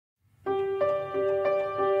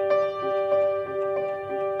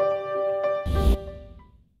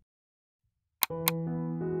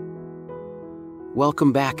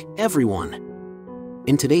Welcome back, everyone.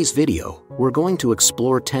 In today's video, we're going to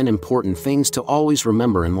explore 10 important things to always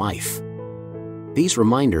remember in life. These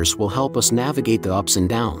reminders will help us navigate the ups and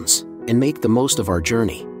downs, and make the most of our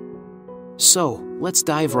journey. So, let's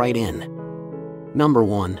dive right in. Number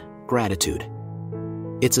 1, gratitude.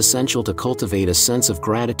 It's essential to cultivate a sense of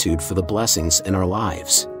gratitude for the blessings in our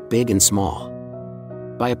lives, big and small.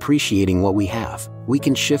 By appreciating what we have, we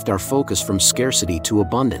can shift our focus from scarcity to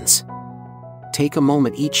abundance. Take a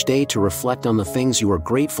moment each day to reflect on the things you are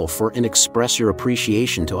grateful for and express your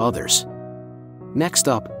appreciation to others. Next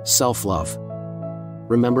up, self-love.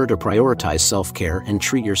 Remember to prioritize self-care and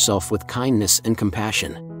treat yourself with kindness and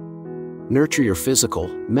compassion. Nurture your physical,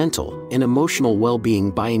 mental, and emotional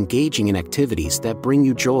well-being by engaging in activities that bring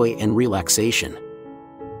you joy and relaxation.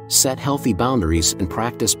 Set healthy boundaries and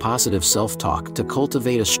practice positive self-talk to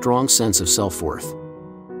cultivate a strong sense of self-worth.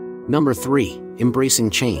 Number 3, embracing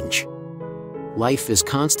change. Life is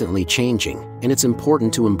constantly changing, and it's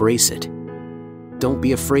important to embrace it. Don't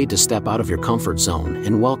be afraid to step out of your comfort zone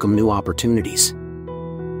and welcome new opportunities.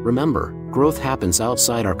 Remember, growth happens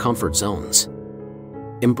outside our comfort zones.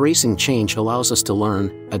 Embracing change allows us to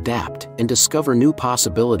learn, adapt, and discover new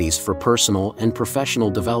possibilities for personal and professional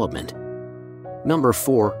development. Number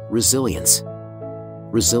 4, resilience.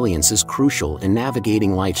 Resilience is crucial in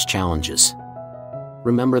navigating life's challenges.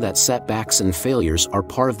 Remember that setbacks and failures are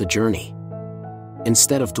part of the journey.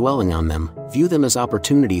 Instead of dwelling on them, view them as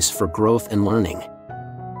opportunities for growth and learning.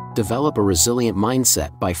 Develop a resilient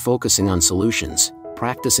mindset by focusing on solutions,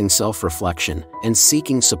 practicing self-reflection, and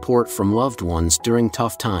seeking support from loved ones during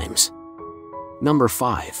tough times. Number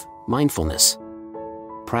 5, mindfulness.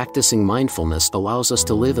 Practicing mindfulness allows us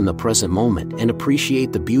to live in the present moment and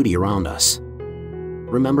appreciate the beauty around us.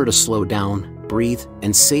 Remember to slow down, breathe,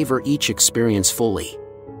 and savor each experience fully.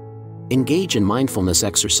 Engage in mindfulness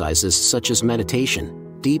exercises such as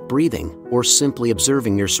meditation, deep breathing, or simply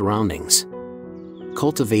observing your surroundings.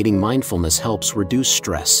 Cultivating mindfulness helps reduce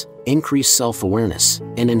stress, increase self-awareness,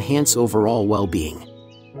 and enhance overall well-being.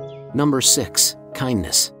 Number 6,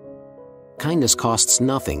 kindness. Kindness costs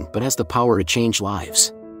nothing but has the power to change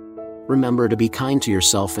lives. Remember to be kind to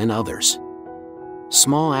yourself and others.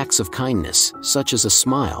 Small acts of kindness, such as a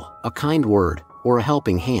smile, a kind word, or a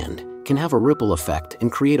helping hand, can have a ripple effect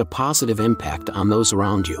and create a positive impact on those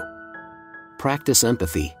around you. Practice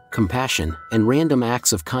empathy, compassion, and random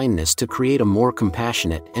acts of kindness to create a more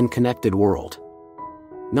compassionate and connected world.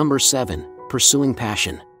 Number 7, pursuing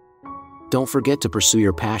passion. Don't forget to pursue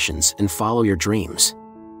your passions and follow your dreams.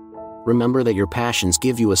 Remember that your passions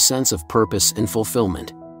give you a sense of purpose and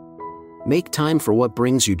fulfillment. Make time for what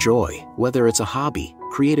brings you joy, whether it's a hobby,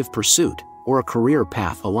 creative pursuit, or a career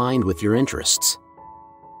path aligned with your interests.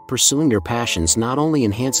 Pursuing your passions not only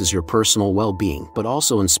enhances your personal well-being but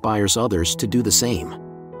also inspires others to do the same.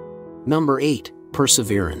 Number 8,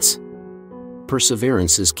 perseverance.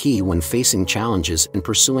 Perseverance is key when facing challenges and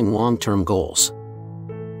pursuing long-term goals.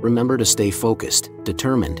 Remember to stay focused,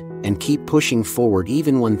 determined, and keep pushing forward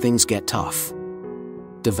even when things get tough.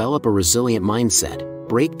 Develop a resilient mindset,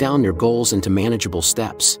 break down your goals into manageable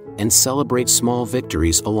steps, and celebrate small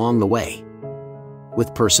victories along the way.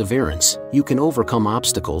 With perseverance, you can overcome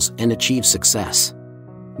obstacles and achieve success.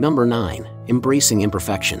 Number 9, embracing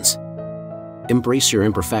imperfections. Embrace your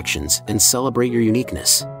imperfections and celebrate your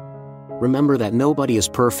uniqueness. Remember that nobody is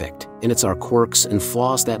perfect, and it's our quirks and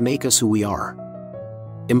flaws that make us who we are.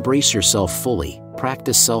 Embrace yourself fully,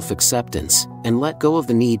 practice self-acceptance, and let go of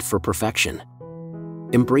the need for perfection.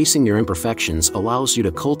 Embracing your imperfections allows you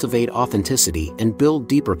to cultivate authenticity and build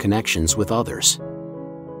deeper connections with others.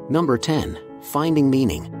 Number 10, finding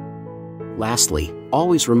meaning. Lastly,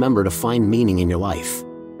 always remember to find meaning in your life.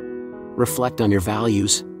 Reflect on your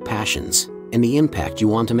values, passions, and the impact you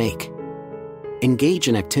want to make. Engage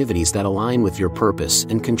in activities that align with your purpose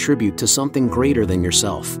and contribute to something greater than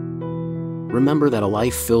yourself. Remember that a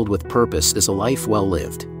life filled with purpose is a life well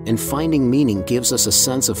lived, and finding meaning gives us a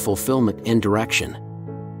sense of fulfillment and direction.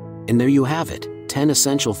 And there you have it, 10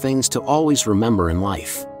 essential things to always remember in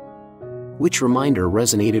life. Which reminder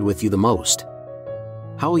resonated with you the most?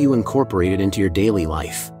 How will you incorporate it into your daily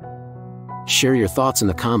life? Share your thoughts in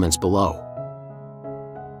the comments below.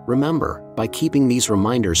 Remember, by keeping these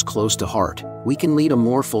reminders close to heart, we can lead a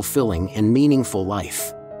more fulfilling and meaningful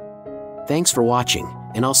life. Thanks for watching,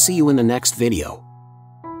 and I'll see you in the next video.